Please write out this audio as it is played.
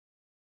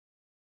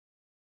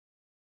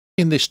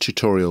In this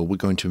tutorial, we're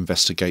going to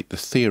investigate the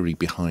theory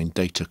behind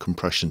data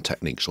compression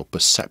techniques or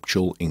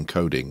perceptual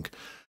encoding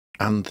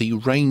and the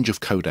range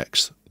of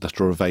codecs that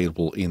are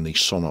available in the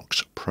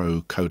Sonnox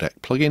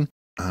Pro-Codec plugin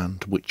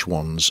and which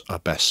ones are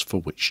best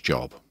for which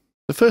job.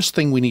 The first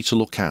thing we need to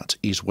look at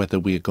is whether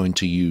we are going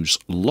to use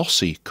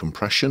lossy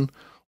compression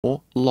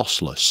or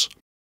lossless.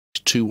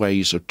 There's two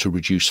ways to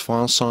reduce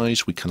file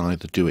size. We can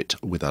either do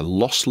it with a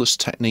lossless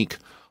technique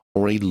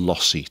or a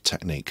lossy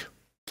technique.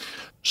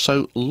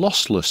 So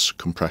lossless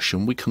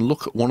compression, we can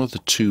look at one of the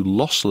two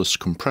lossless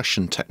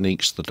compression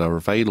techniques that are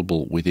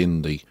available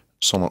within the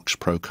Sonnox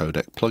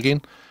Pro-Codec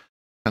plugin.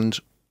 And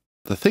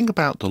the thing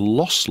about the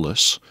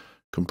lossless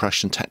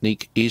compression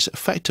technique is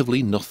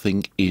effectively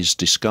nothing is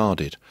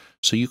discarded.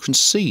 So you can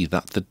see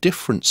that the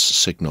difference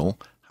signal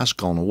has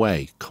gone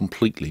away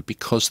completely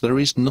because there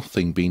is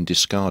nothing being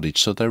discarded,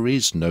 so there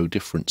is no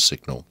difference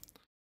signal.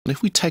 And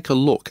if we take a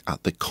look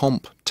at the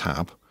comp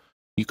tab,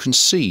 you can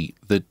see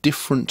the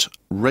different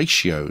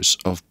ratios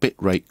of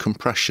bitrate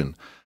compression,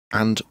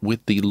 and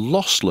with the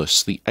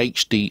lossless, the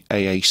HD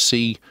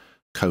AAC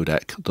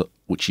codec,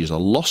 which is a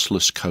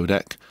lossless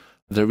codec,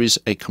 there is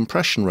a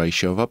compression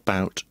ratio of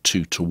about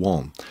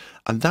 2:1,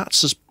 and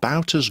that's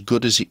about as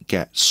good as it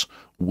gets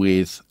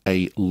with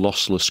a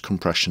lossless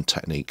compression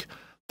technique.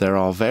 There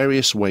are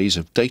various ways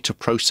of data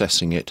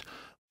processing it,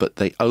 but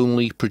they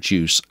only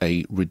produce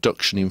a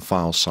reduction in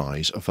file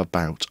size of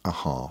about a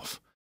half.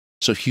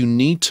 So if you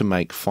need to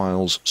make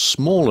files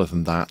smaller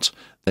than that,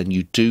 then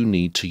you do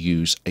need to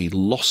use a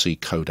lossy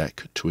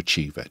codec to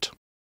achieve it.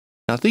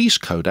 Now these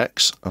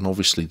codecs, and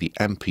obviously the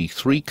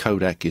MP3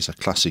 codec is a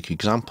classic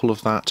example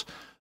of that,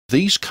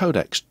 these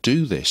codecs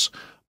do this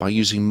by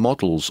using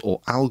models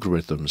or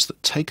algorithms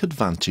that take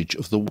advantage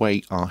of the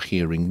way our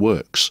hearing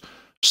works,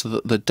 so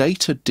that the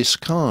data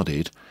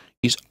discarded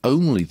is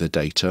only the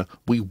data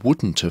we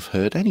wouldn't have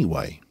heard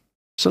anyway.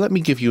 So let me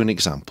give you an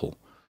example.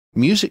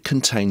 Music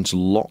contains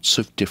lots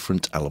of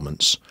different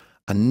elements,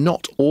 and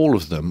not all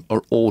of them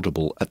are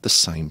audible at the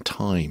same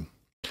time.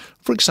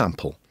 For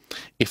example,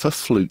 if a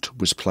flute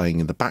was playing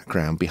in the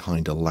background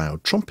behind a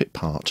loud trumpet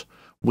part,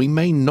 we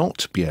may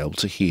not be able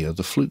to hear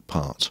the flute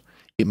part.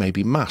 It may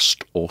be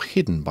masked or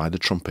hidden by the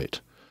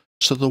trumpet.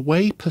 So the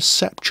way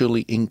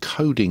perceptually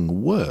encoding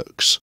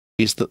works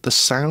is that the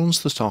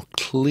sounds that are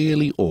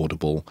clearly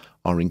audible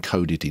are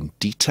encoded in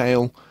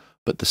detail,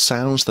 but the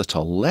sounds that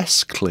are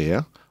less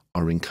clear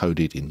are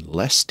encoded in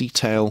less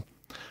detail,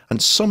 and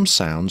some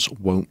sounds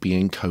won't be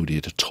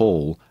encoded at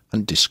all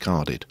and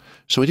discarded.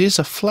 So it is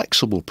a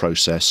flexible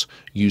process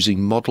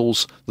using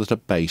models that are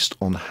based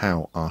on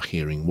how our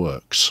hearing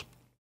works.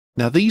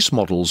 Now these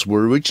models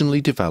were originally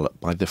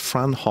developed by the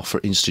Fraunhofer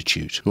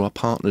Institute, who are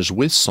partners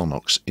with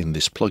Sonnox in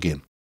this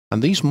plugin,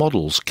 and these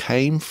models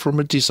came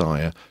from a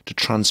desire to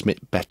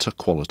transmit better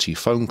quality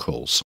phone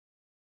calls.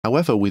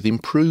 However, with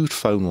improved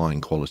phone line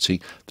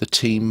quality, the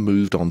team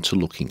moved on to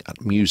looking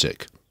at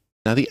music.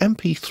 Now the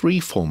MP3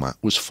 format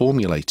was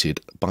formulated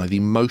by the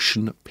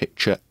Motion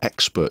Picture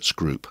Experts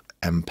Group,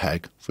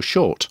 MPEG for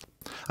short,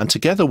 and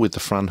together with the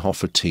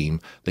Fraunhofer team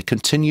they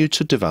continued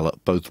to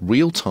develop both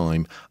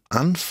real-time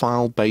and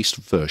file-based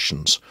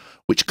versions,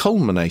 which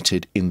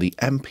culminated in the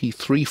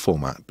MP3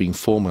 format being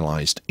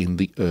formalized in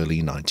the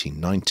early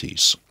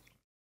 1990s.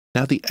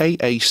 Now the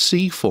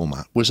AAC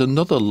format was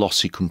another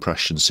lossy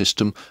compression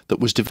system that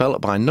was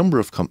developed by a number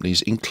of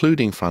companies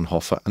including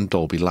Fraunhofer and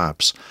Dolby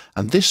Labs,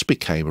 and this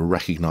became a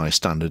recognized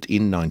standard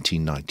in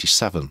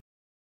 1997.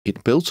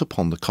 It built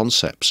upon the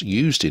concepts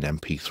used in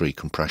MP3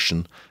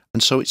 compression,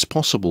 and so it's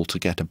possible to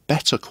get a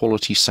better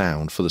quality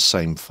sound for the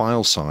same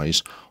file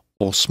size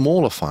or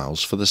smaller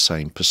files for the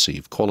same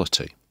perceived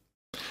quality.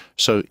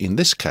 So in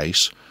this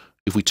case,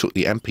 if we took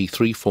the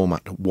MP3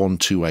 format at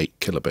 128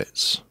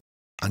 kilobits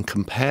and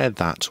compared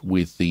that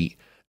with the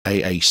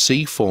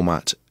AAC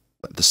format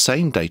at the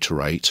same data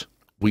rate,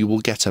 we will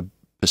get a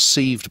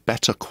perceived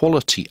better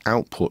quality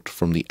output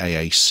from the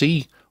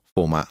AAC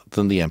format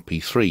than the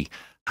MP3.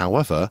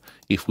 However,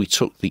 if we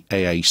took the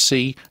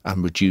AAC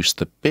and reduced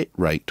the bit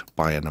rate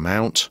by an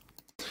amount,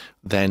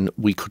 then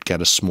we could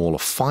get a smaller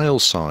file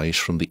size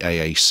from the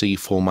AAC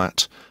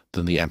format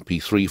than the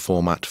MP3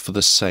 format for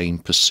the same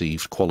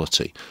perceived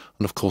quality.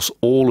 And of course,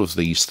 all of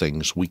these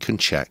things we can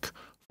check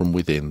from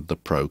within the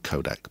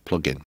Pro-Codec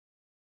plugin.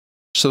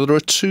 So there are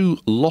two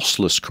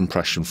lossless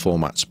compression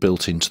formats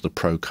built into the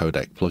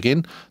Pro-Codec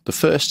plugin. The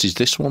first is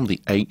this one,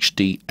 the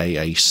HD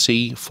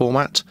AAC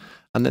format,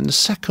 and then the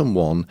second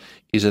one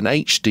is an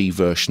HD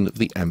version of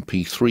the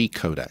MP3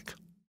 codec.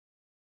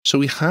 So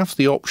we have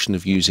the option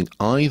of using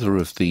either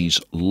of these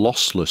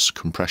lossless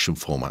compression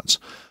formats,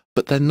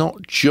 but they're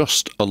not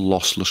just a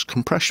lossless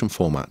compression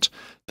format.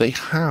 They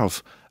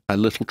have a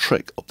little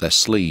trick up their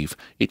sleeve.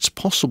 It's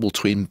possible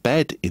to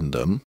embed in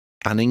them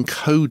an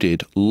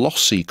encoded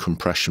lossy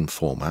compression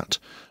format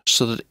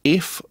so that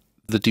if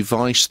the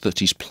device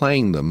that is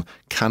playing them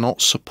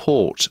cannot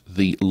support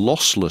the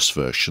lossless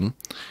version,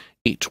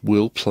 it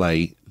will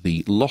play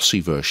the lossy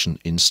version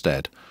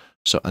instead.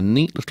 So a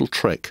neat little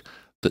trick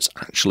that's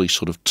actually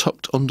sort of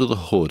tucked under the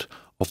hood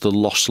of the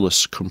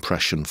lossless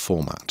compression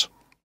format.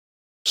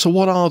 So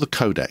what are the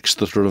codecs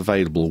that are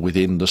available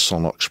within the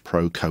Sonnox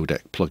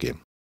Pro-Codec plugin?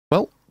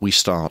 Well, we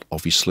start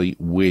obviously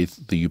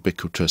with the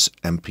ubiquitous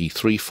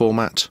MP3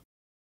 format,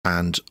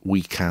 and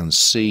we can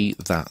see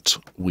that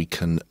we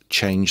can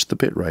change the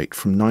bitrate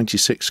from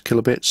 96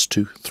 kilobits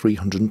to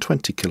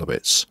 320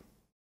 kilobits.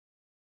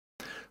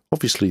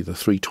 Obviously the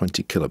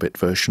 320 kilobit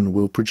version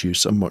will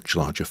produce a much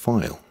larger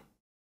file,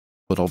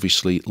 but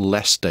obviously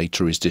less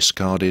data is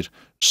discarded,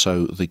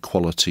 so the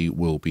quality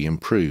will be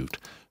improved.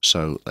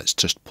 So let's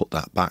just put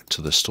that back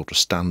to the sort of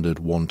standard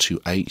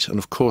 128, and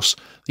of course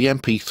the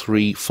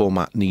MP3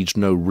 format needs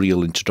no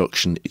real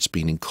introduction. It's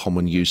been in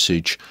common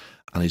usage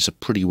and is a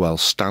pretty well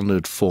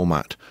standard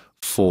format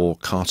for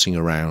carting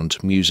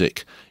around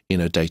music in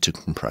a data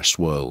compressed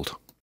world.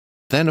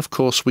 Then of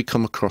course we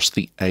come across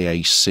the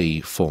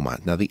AAC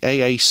format. Now the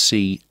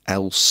AAC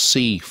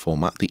LC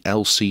format, the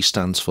LC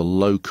stands for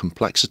low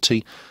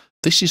complexity.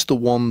 This is the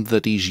one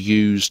that is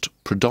used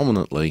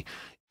predominantly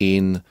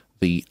in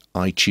the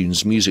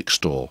iTunes Music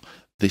Store.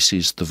 This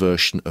is the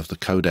version of the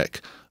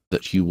codec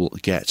that you will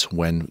get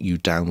when you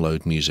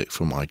download music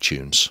from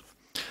iTunes.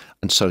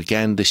 And so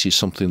again, this is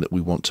something that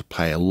we want to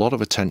pay a lot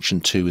of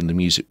attention to in the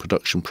music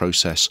production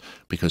process,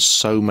 because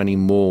so many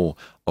more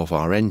of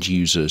our end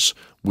users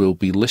will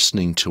be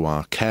listening to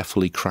our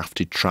carefully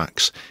crafted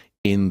tracks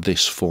in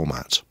this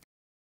format.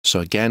 So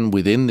again,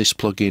 within this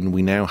plugin,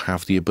 we now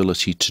have the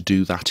ability to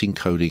do that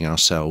encoding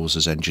ourselves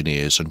as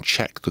engineers and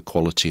check the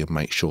quality and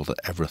make sure that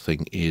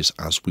everything is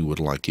as we would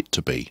like it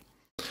to be.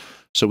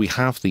 So we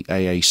have the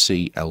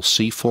AAC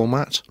LC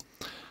format.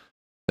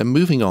 Then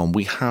moving on,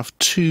 we have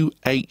two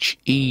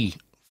HE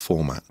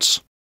formats.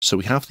 So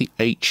we have the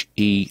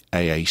HE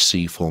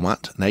AAC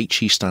format, and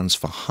HE stands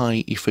for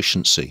high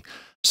efficiency.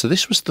 So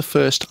this was the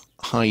first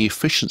high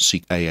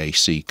efficiency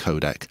AAC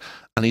codec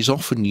and is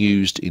often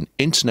used in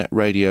internet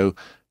radio,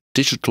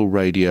 digital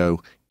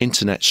radio,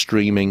 internet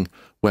streaming,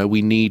 where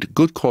we need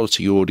good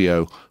quality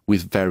audio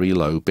with very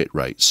low bit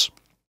rates.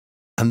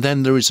 And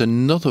then there is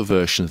another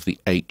version of the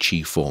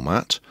HE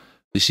format.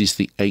 This is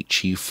the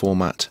HE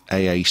format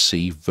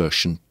AAC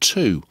version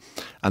 2,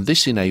 and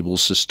this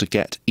enables us to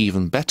get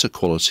even better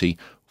quality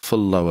for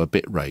lower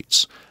bit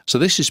rates. So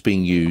this is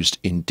being used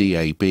in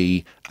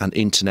DAB and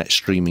internet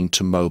streaming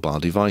to mobile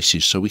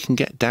devices, so we can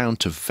get down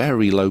to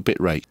very low bit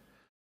rate.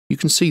 You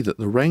can see that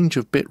the range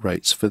of bit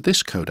rates for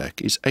this codec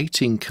is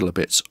 18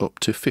 kilobits up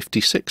to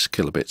 56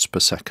 kilobits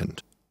per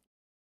second.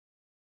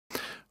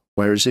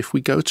 Whereas if we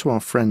go to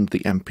our friend the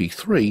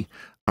MP3,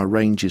 our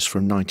range is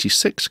from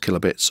 96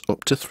 kilobits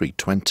up to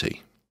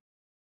 320.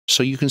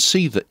 So you can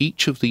see that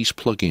each of these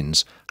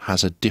plugins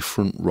has a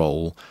different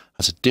role,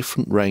 has a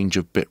different range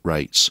of bit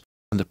rates,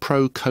 and the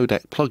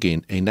Pro-Codec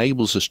plugin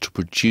enables us to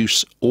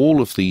produce all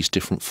of these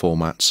different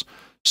formats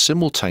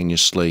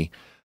simultaneously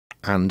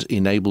and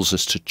enables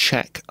us to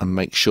check and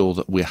make sure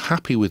that we're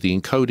happy with the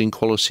encoding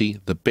quality,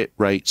 the bit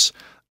rates,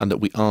 and that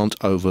we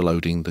aren't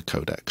overloading the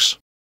codecs.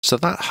 So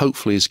that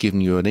hopefully has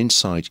given you an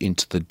insight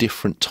into the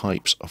different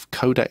types of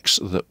codecs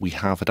that we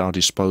have at our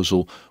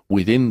disposal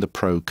within the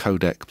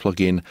Pro-Codec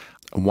plugin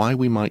and why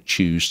we might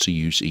choose to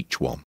use each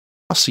one.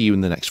 I'll see you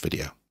in the next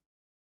video.